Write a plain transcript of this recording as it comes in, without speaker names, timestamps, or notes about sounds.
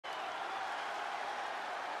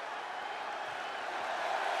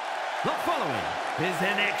The following is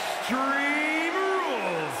an Extreme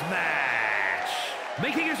Rules match.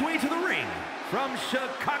 Making his way to the ring from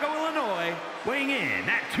Chicago, Illinois, weighing in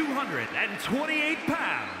at 228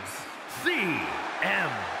 pounds,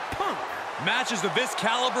 CM Punk. Matches of this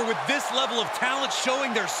caliber with this level of talent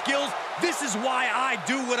showing their skills, this is why I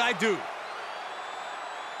do what I do.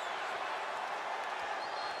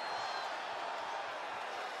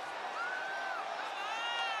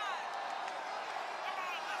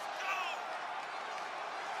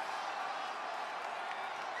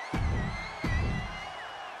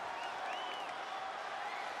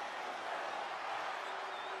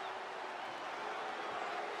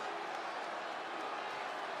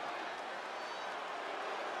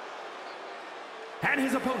 And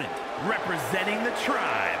his opponent, representing the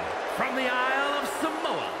tribe from the Isle of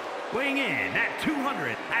Samoa, weighing in at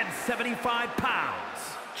 275 pounds,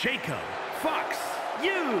 Jacob Fox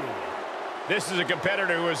Wwe. This is a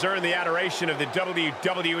competitor who has earned the adoration of the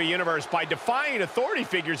WWE Universe by defying authority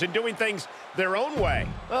figures and doing things their own way.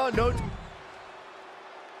 Oh, no.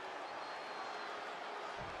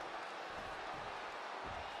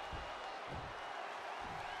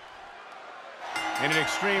 In an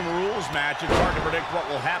Extreme Rules match, it's hard to predict what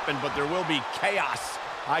will happen, but there will be chaos.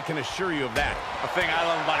 I can assure you of that. The thing I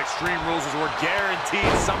love about Extreme Rules is we're guaranteed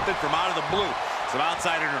something from out of the blue. Some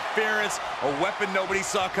outside interference, a weapon nobody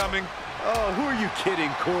saw coming. Oh, who are you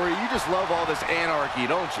kidding, Corey? You just love all this anarchy,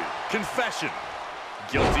 don't you? Confession.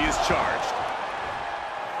 Guilty as charged.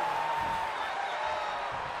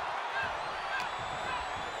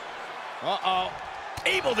 Uh-oh.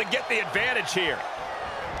 Able to get the advantage here.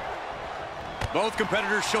 Both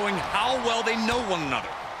competitors showing how well they know one another.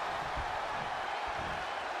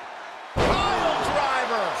 Pile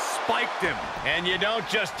driver! Spiked him. And you don't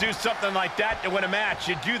just do something like that to win a match.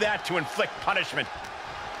 You do that to inflict punishment.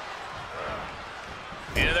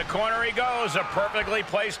 Into the corner he goes, a perfectly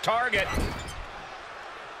placed target.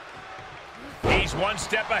 He's one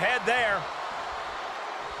step ahead there.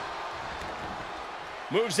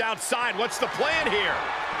 Moves outside. What's the plan here?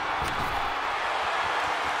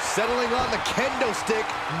 Settling on the kendo stick.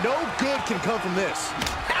 No good can come from this.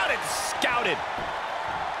 Out and scouted.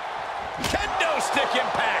 Kendo stick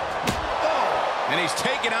impact. Oh. And he's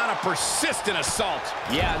taken on a persistent assault.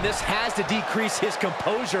 Yeah, and this has to decrease his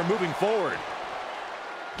composure moving forward.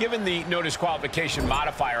 Given the no disqualification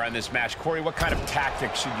modifier on this match, Corey, what kind of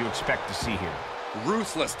tactics should you expect to see here?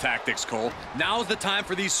 Ruthless tactics, Cole. Now's the time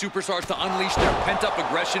for these superstars to unleash their pent-up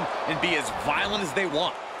aggression and be as violent as they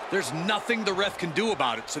want. There's nothing the ref can do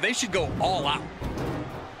about it, so they should go all out.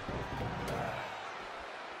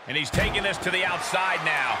 And he's taking this to the outside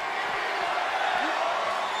now.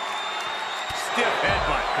 Stiff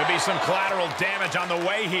headbutt. Could be some collateral damage on the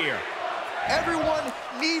way here. Everyone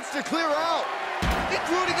needs to clear out,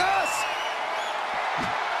 including us.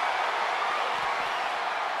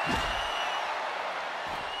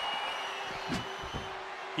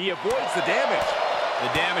 He avoids the damage.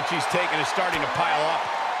 The damage he's taken is starting to pile up.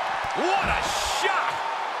 What a shot!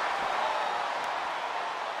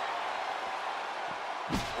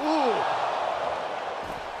 Ooh.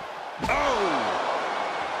 Oh.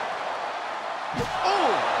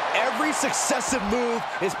 Oh. Every successive move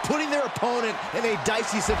is putting their opponent in a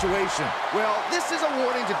dicey situation. Well, this is a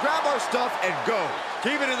warning to grab our stuff and go.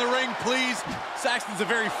 Keep it in the ring, please. Saxton's a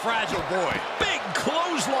very fragile boy. Big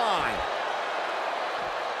clothesline.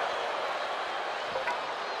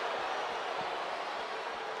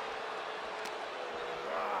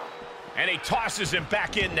 And he tosses him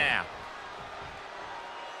back in now.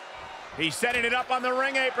 He's setting it up on the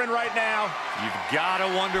ring apron right now. You've got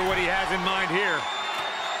to wonder what he has in mind here.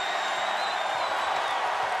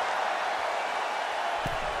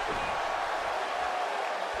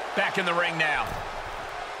 Back in the ring now.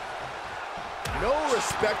 No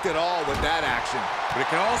respect at all with that action. But it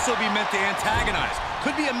can also be meant to antagonize.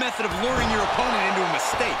 Could be a method of luring your opponent into a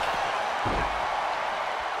mistake.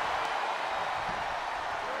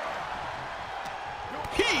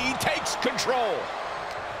 He takes control.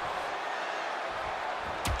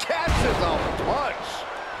 Catches a punch.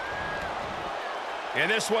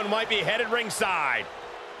 And this one might be headed ringside.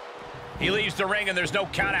 He leaves the ring and there's no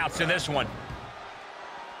countouts in this one.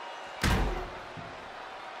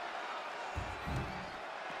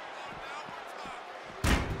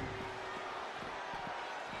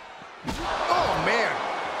 Oh, man.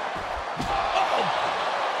 Uh-oh.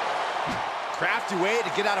 Crafty way to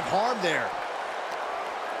get out of harm there.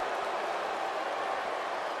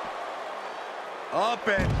 Up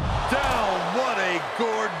and down. What a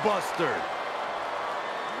gourd buster.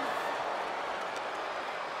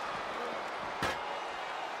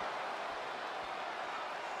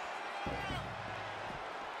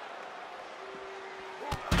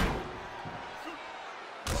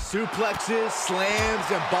 Suplexes,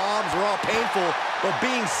 slams, and bombs are all painful, but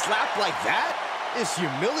being slapped like that is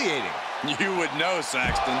humiliating. You would know,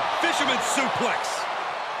 Saxton. Fisherman suplex.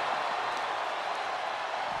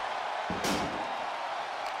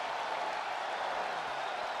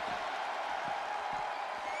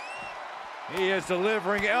 He is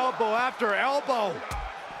delivering elbow after elbow.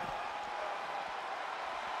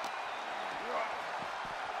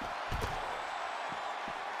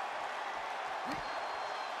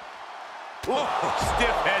 Whoa,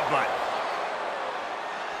 stiff headbutt.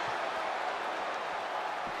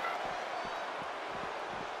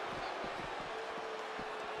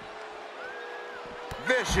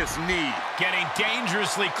 Vicious knee. Getting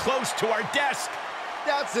dangerously close to our desk.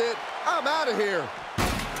 That's it. I'm out of here.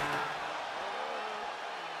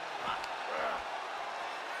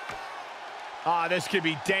 Ah, this could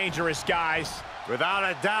be dangerous, guys. Without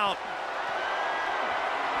a doubt.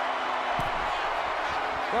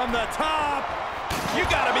 From the top. You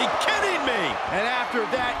gotta be kidding me. And after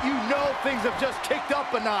that, you know things have just kicked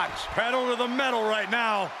up a notch. Pedal to the metal right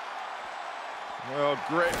now. Well,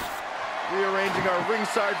 great. Rearranging our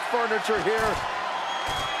ringside furniture here.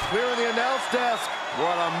 Clearing the announce desk.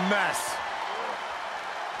 What a mess.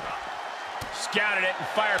 Scouted it and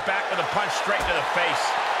fired back with a punch straight to the face.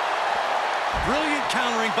 Brilliant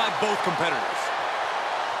countering by both competitors.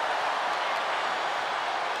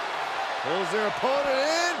 Pulls their opponent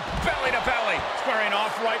in. Belly to belly. Squaring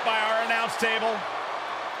off right by our announce table.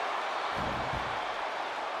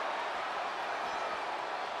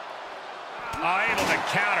 Able to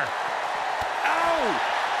counter. Ow!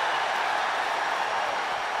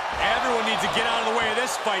 Everyone needs to get out of the way of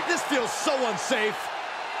this fight. This feels so unsafe.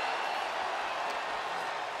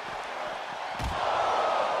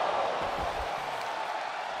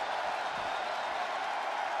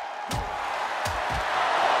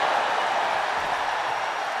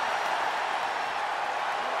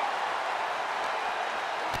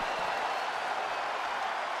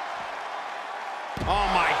 Oh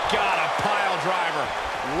my God, a pile driver.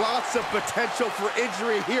 Lots of potential for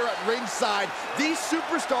injury here at ringside. These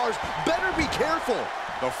superstars better be careful.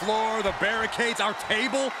 The floor, the barricades, our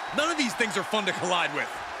table. None of these things are fun to collide with.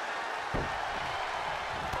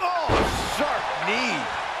 Oh, sharp knee.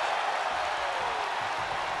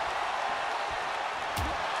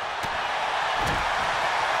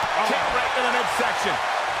 Kick right to the midsection.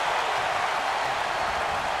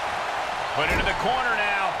 Put it in the corner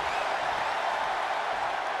now.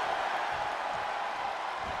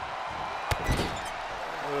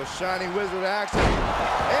 A shining wizard action.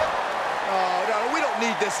 Oh, no, we don't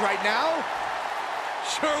need this right now.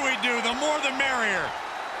 Sure we do. The more the merrier.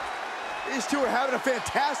 These two are having a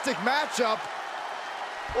fantastic matchup.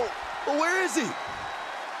 Oh, well, where is he?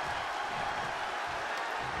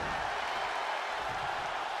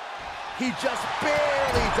 He just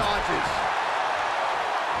barely dodges.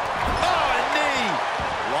 Oh, a knee.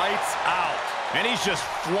 Lights out. And he's just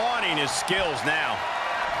flaunting his skills now.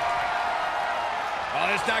 Oh,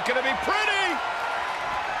 it's not going to be pretty.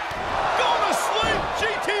 Going to sleep,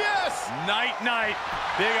 GTS. Night, night.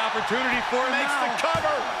 Big opportunity for him Makes now. the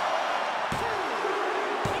cover.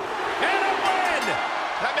 And a win.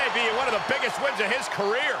 That may be one of the biggest wins of his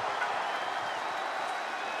career.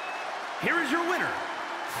 Here is your winner,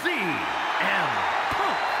 CM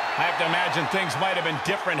Punk. I have to imagine things might have been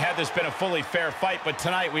different had this been a fully fair fight, but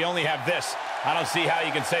tonight we only have this. I don't see how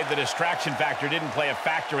you can say the distraction factor didn't play a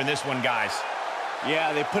factor in this one, guys.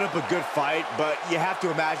 Yeah, they put up a good fight, but you have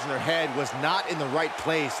to imagine their head was not in the right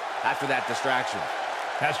place after that distraction.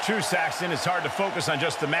 That's true, Saxton. It's hard to focus on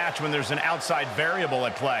just the match when there's an outside variable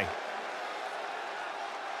at play.